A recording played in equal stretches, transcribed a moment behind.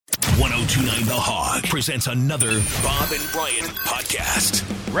1029 The Hog presents another Bob and Brian podcast.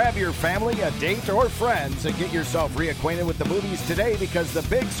 Grab your family, a date, or friends and get yourself reacquainted with the movies today because the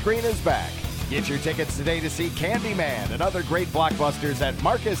big screen is back. Get your tickets today to see Candyman and other great blockbusters at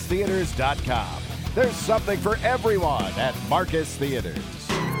MarcusTheaters.com. There's something for everyone at Marcus Theaters.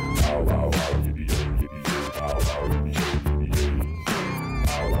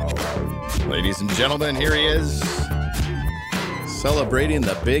 Ladies and gentlemen, here he is, celebrating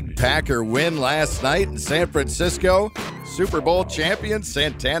the big Packer win last night in San Francisco. Super Bowl champion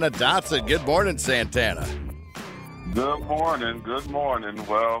Santana Dotson. Good morning, Santana. Good morning. Good morning.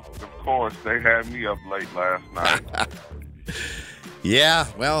 Well, of course, they had me up late last night. Yeah,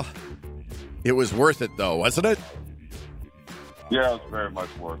 well, it was worth it, though, wasn't it? Yeah, it was very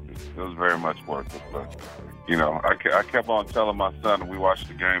much worth it. It was very much worth it. But, you know, I kept on telling my son, and we watched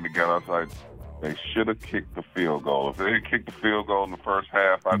the game together, I was like, they should have kicked the field goal. If they had kicked the field goal in the first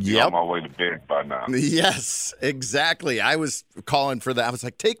half, I'd be on my way to bed by now. Yes, exactly. I was calling for that. I was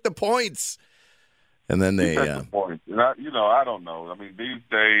like, take the points. And then they... the points. And I don't know. I mean, these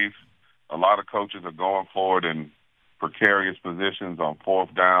days, a lot of coaches are going for it in precarious positions on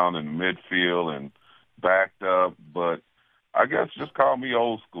fourth down and midfield and backed up. But I guess just call me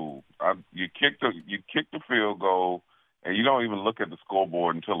old school. You kick the field goal, and you don't even look at the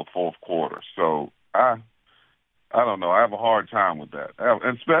scoreboard until the fourth quarter. So I don't know. I have a hard time with that.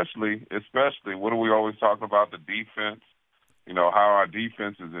 And especially, what are we always talking about? The defense. You know, how our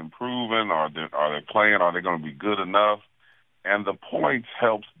defense is improving. Are they playing? Are they going to be good enough? And the points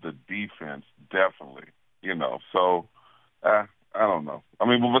helps the defense, definitely. You know, so I don't know. I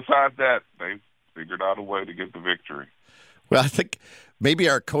mean, but besides that, they figured out a way to get the victory. Well, I think maybe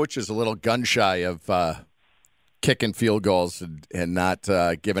our coach is a little gun-shy of kicking field goals and not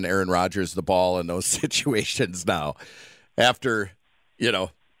giving Aaron Rodgers the ball in those situations now. After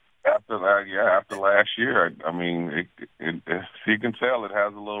last year, I mean, you can tell it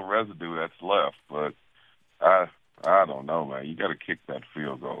has a little residue that's left. But I don't know, man. You got to kick that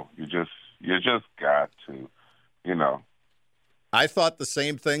field goal. You just got to, you know. I thought the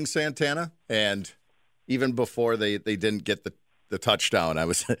same thing, Santana, and even before they didn't get the touchdown, I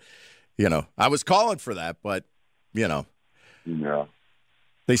was, I was calling for that, but, Yeah.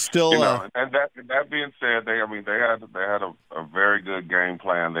 They still. And that being said, they had a very good game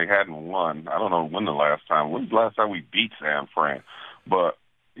plan. They hadn't won. I don't know when the last time we beat San Fran, but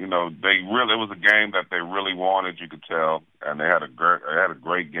it was a game that they really wanted. You could tell, and they had a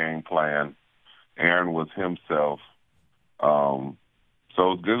great game plan. Aaron was himself. So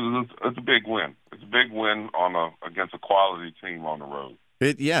it's a big win. It's a big win against a quality team on the road.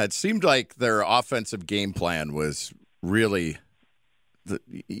 It seemed like their offensive game plan was really.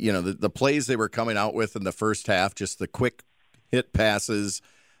 The plays they were coming out with in the first half, just the quick hit passes,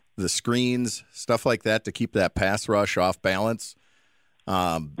 the screens, stuff like that to keep that pass rush off balance.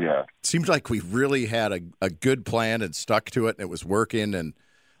 Seems like we really had a good plan and stuck to it, and it was working and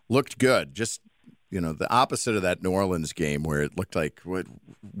looked good. Just, the opposite of that New Orleans game where it looked like,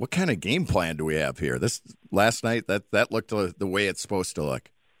 what kind of game plan do we have here? This last night, that looked the way it's supposed to look.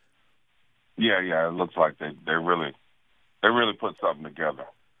 Yeah, it looks like they really put something together.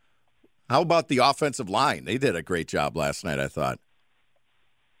 How about the offensive line? They did a great job last night, I thought.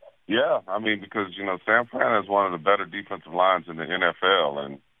 Yeah, I mean, because, San Fran is one of the better defensive lines in the NFL.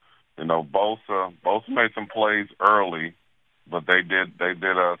 And, Bosa made some plays early, but they did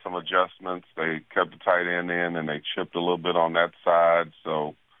some adjustments. They kept the tight end in, and they chipped a little bit on that side.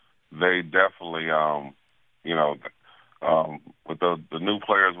 So they definitely, with the new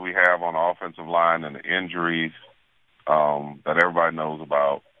players we have on the offensive line and the injuries, that everybody knows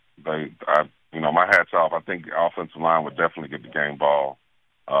about. My hat's off. I think the offensive line would definitely get the game ball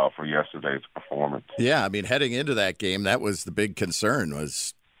for yesterday's performance. Yeah, I mean, heading into that game, that was the big concern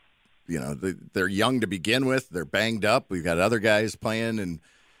was, they're young to begin with. They're banged up. We've got other guys playing, and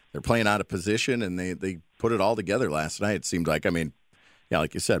they're playing out of position, and they put it all together last night, it seemed like. I mean, yeah,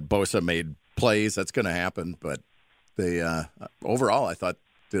 like you said, Bosa made plays. That's going to happen. But they overall, I thought,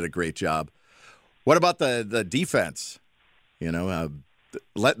 did a great job. What about the defense?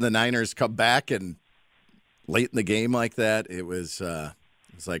 Letting the Niners come back and late in the game like that, it was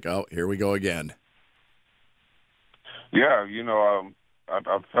like, oh, here we go again. Yeah,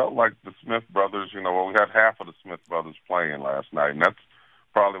 I felt like the Smith brothers, we had half of the Smith brothers playing last night, and that's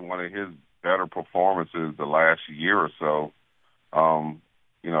probably one of his better performances the last year or so.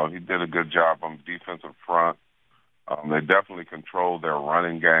 He did a good job on the defensive front. They definitely controlled their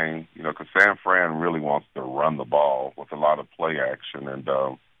running game, because San Fran really wants to run the ball with a lot of play action. And,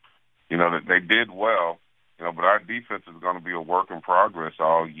 they did well but our defense is going to be a work in progress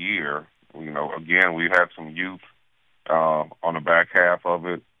all year. Again, we had some youth on the back half of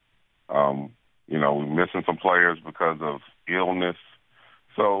it. We're missing some players because of illness.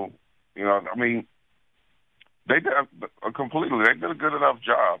 So, they did they did a good enough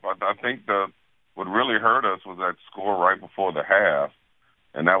job. I think what really hurt us was that score right before the half,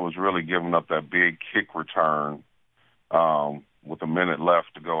 and that was really giving up that big kick return with a minute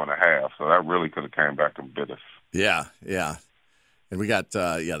left to go in a half. So that really could have came back and bit us. Yeah. And we got,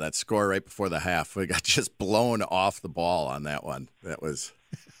 that score right before the half. We got just blown off the ball on that one. That was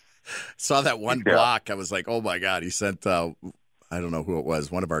 – saw that one block. I was like, oh, my God. He sent I don't know who it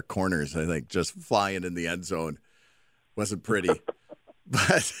was, one of our corners, I think, just flying in the end zone. Wasn't pretty.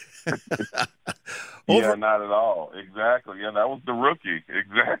 But yeah, not at all. Exactly. Yeah, that was the rookie.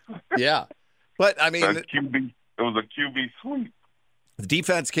 Exactly. Yeah. But, I mean – it was a QB sweep. The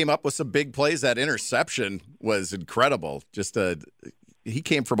defense came up with some big plays. That interception was incredible. Just he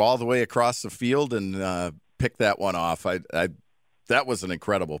came from all the way across the field and picked that one off. That was an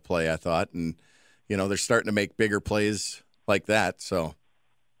incredible play, I thought. And, they're starting to make bigger plays like that. So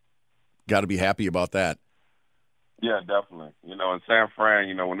got to be happy about that. Yeah, definitely. In San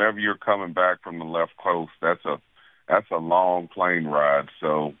Fran, whenever you're coming back from the left coast, that's a long plane ride.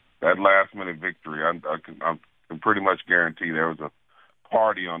 So that last-minute victory, I can pretty much guarantee there was a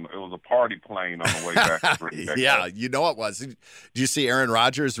party plane on the way back. Yeah, it was. Did you see Aaron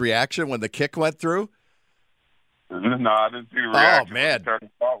Rodgers' reaction when the kick went through? No, I didn't see the reaction. Oh, man.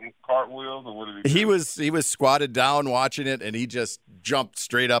 Cartwheels, or what did he do? He was squatted down watching it, and he just jumped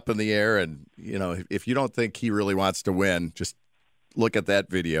straight up in the air. And, if you don't think he really wants to win, just look at that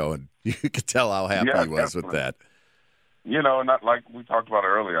video, and you could tell how happy he was with that. Not like we talked about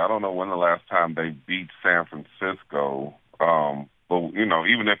earlier, I don't know when the last time they beat San Francisco. But,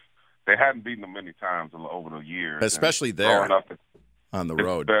 even if they hadn't beaten them many times over the years. Especially there on the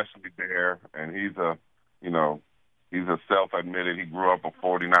road. Especially there. And he's a self-admitted, he grew up a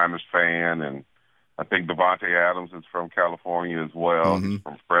 49ers fan. And I think Devontae Adams is from California as well. Mm-hmm. He's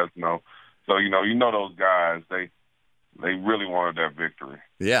from Fresno. So, those guys, they really wanted that victory.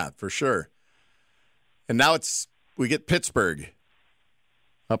 Yeah, for sure. And now we get Pittsburgh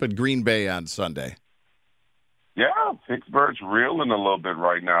up in Green Bay on Sunday. Yeah, Pittsburgh's reeling a little bit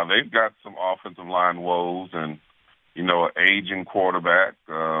right now. They've got some offensive line woes and, an aging quarterback.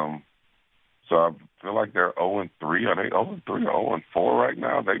 So I feel like they're 0-3. Are they 0-3 or 0-4 right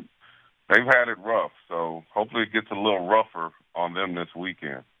now? They've had it rough. So hopefully it gets a little rougher on them this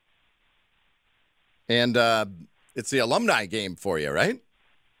weekend. And it's the alumni game for you, right?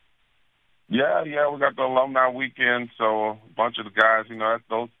 Yeah, we got the alumni weekend. So a bunch of the guys,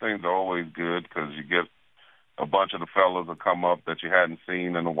 those things are always good because you get a bunch of the fellas will come up that you hadn't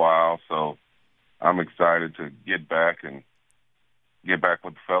seen in a while. So I'm excited to get back with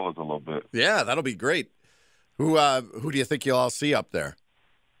the fellas a little bit. Yeah, that'll be great. Who do you think you'll all see up there?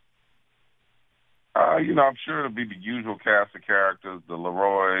 I'm sure it'll be the usual cast of characters, the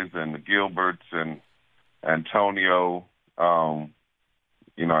Leroys and the Gilberts and Antonio,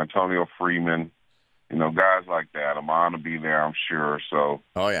 Antonio Freeman. Guys like that. Amon will be there, I'm sure. So,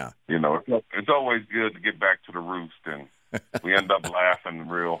 oh yeah, it's always good to get back to the roost, and we end up laughing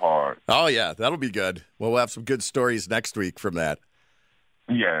real hard. Oh yeah, that'll be good. Well, we'll have some good stories next week from that.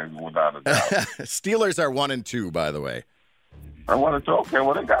 Yeah, without a doubt. Steelers are 1-2, by the way. I wanted to. Okay,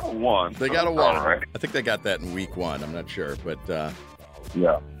 well they got a 1. They got a 1. Right. I think they got that in week 1. I'm not sure, but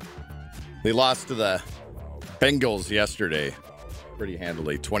yeah, they lost to the Bengals yesterday, pretty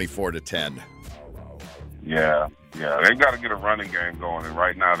handily, 24-10. Yeah, they've got to get a running game going, and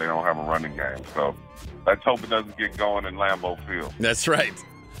right now they don't have a running game. So let's hope it doesn't get going in Lambeau Field. That's right.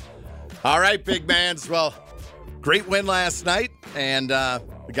 All right, big mans. Well, great win last night, and the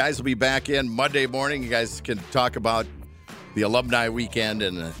guys will be back in Monday morning. You guys can talk about the alumni weekend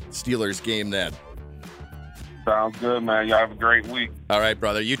and the Steelers game then. Sounds good, man. Y'all have a great week. All right,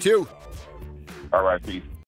 brother. You too. All right, peace.